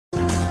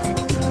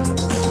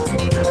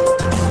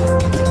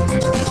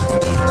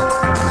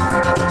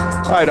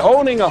All right,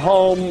 owning a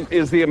home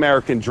is the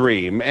American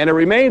dream, and it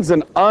remains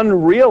an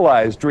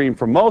unrealized dream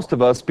for most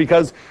of us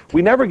because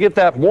we never get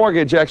that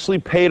mortgage actually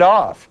paid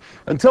off.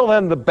 Until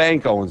then, the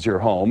bank owns your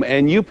home,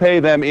 and you pay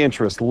them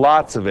interest,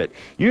 lots of it,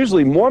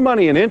 usually more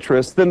money in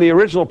interest than the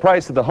original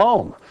price of the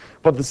home.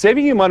 But the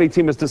Saving You Money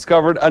team has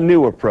discovered a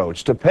new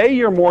approach to pay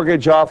your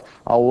mortgage off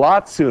a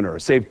lot sooner,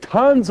 save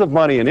tons of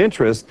money in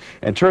interest,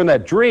 and turn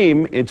that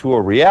dream into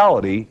a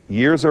reality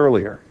years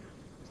earlier.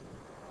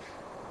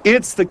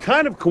 It's the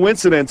kind of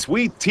coincidence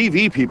we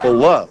TV people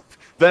love,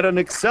 that an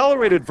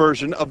accelerated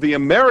version of the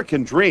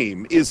American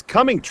dream is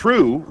coming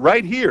true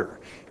right here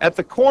at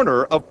the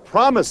corner of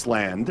Promised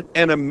Land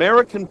and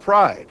American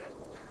Pride.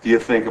 Do you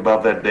think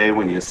about that day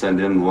when you send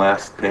in the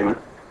last payment?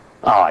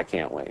 Oh, I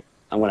can't wait.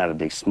 I'm going to have a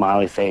big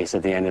smiley face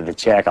at the end of the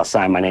check. I'll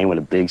sign my name with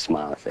a big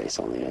smiley face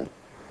on the end.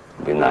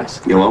 It'll be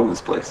nice. You'll own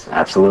this place.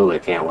 Absolutely,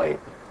 can't wait.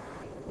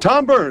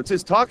 Tom Burns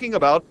is talking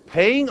about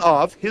paying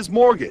off his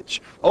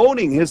mortgage,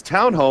 owning his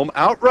townhome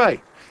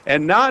outright,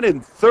 and not in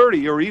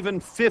 30 or even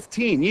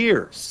 15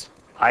 years.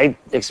 I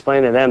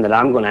explained to them that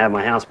I'm going to have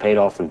my house paid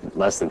off in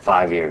less than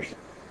 5 years,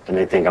 and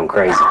they think I'm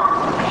crazy.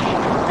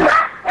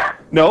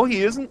 No,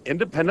 he isn't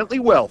independently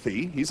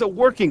wealthy. He's a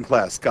working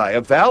class guy,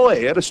 a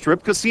valet at a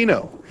strip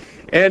casino.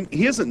 And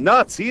he isn't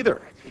nuts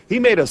either. He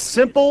made a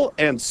simple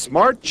and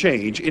smart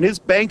change in his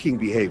banking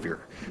behavior,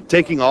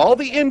 taking all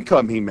the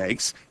income he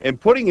makes and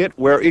putting it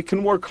where it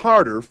can work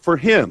harder for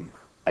him.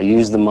 I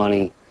use the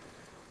money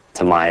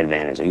to my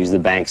advantage. I use the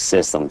bank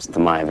systems to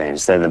my advantage.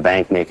 Instead of the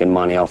bank making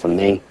money off of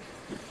me,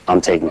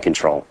 I'm taking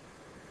control.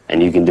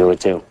 And you can do it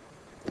too.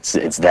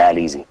 It's that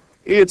easy.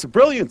 It's a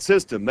brilliant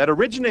system that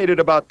originated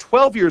about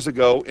 12 years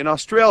ago in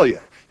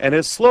Australia and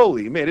has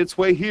slowly made its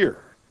way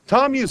here.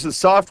 Tom uses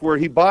software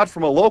he bought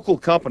from a local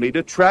company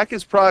to track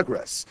his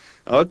progress.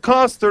 It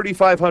costs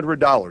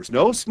 $3,500,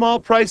 no small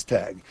price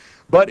tag,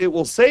 but it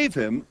will save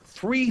him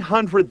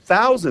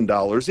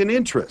 $300,000 in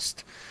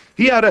interest.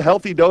 He had a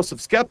healthy dose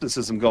of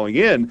skepticism going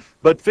in,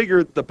 but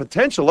figured the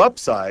potential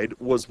upside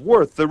was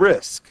worth the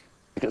risk.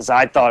 Because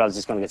I thought I was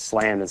just going to get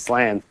slammed and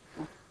slammed,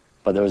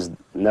 but there was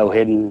no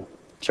hidden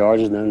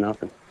charges, no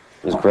nothing.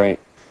 It was great.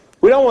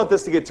 We don't want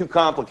this to get too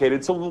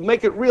complicated, so we'll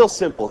make it real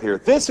simple here.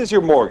 This is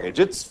your mortgage.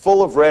 It's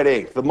full of red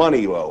ink, the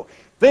money you owe.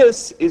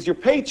 This is your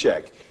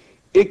paycheck.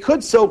 It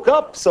could soak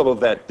up some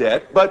of that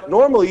debt, but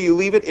normally you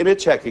leave it in a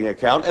checking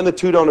account and the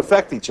two don't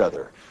affect each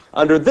other.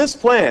 Under this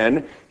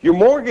plan, your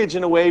mortgage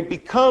in a way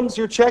becomes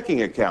your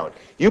checking account.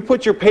 You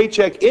put your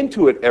paycheck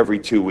into it every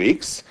 2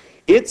 weeks.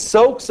 It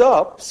soaks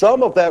up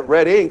some of that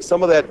red ink,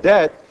 some of that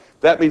debt.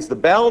 That means the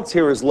balance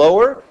here is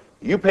lower,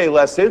 you pay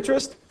less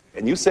interest,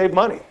 and you save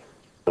money.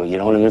 You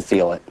don't even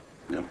feel it.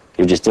 Yeah.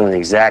 You're just doing the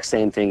exact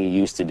same thing you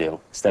used to do.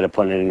 Instead of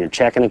putting it in your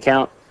checking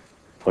account,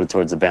 put it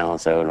towards the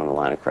balance owed on the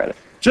line of credit.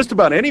 Just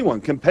about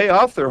anyone can pay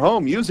off their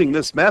home using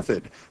this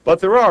method, but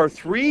there are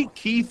 3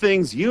 key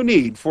things you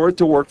need for it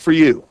to work for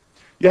you.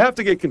 You have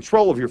to get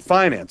control of your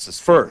finances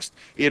first.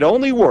 It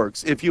only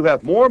works if you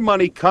have more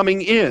money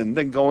coming in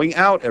than going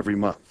out every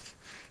month.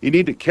 You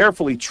need to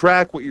carefully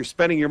track what you're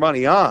spending your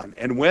money on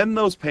and when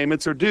those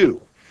payments are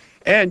due.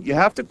 And you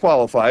have to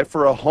qualify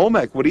for a home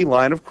equity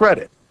line of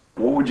credit.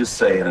 What would you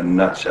say in a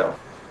nutshell?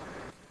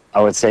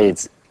 I would say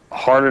it's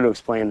harder to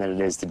explain than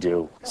it is to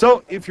do.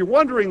 So if you're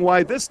wondering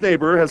why this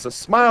neighbor has a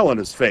smile on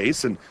his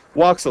face and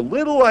walks a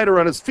little lighter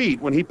on his feet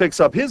when he picks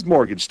up his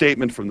mortgage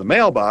statement from the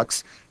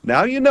mailbox,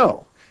 now you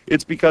know.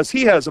 It's because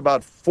he has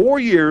about 4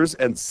 years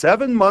and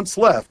 7 months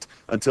left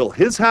until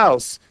his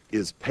house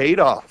is paid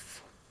off.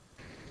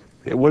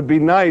 It would be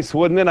nice,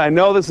 wouldn't it? I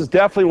know this is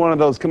definitely one of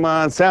those, come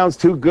on, sounds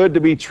too good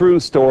to be true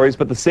stories,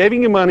 but the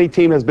Saving You Money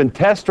team has been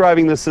test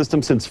driving this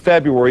system since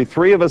February,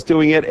 3 of us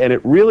doing it, and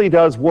it really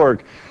does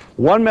work.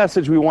 One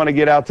message we want to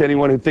get out to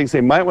anyone who thinks they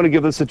might want to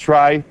give this a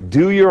try: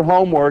 do your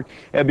homework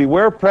and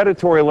beware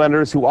predatory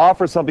lenders who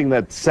offer something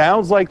that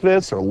sounds like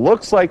this or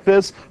looks like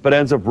this, but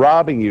ends up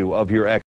robbing you of your equity.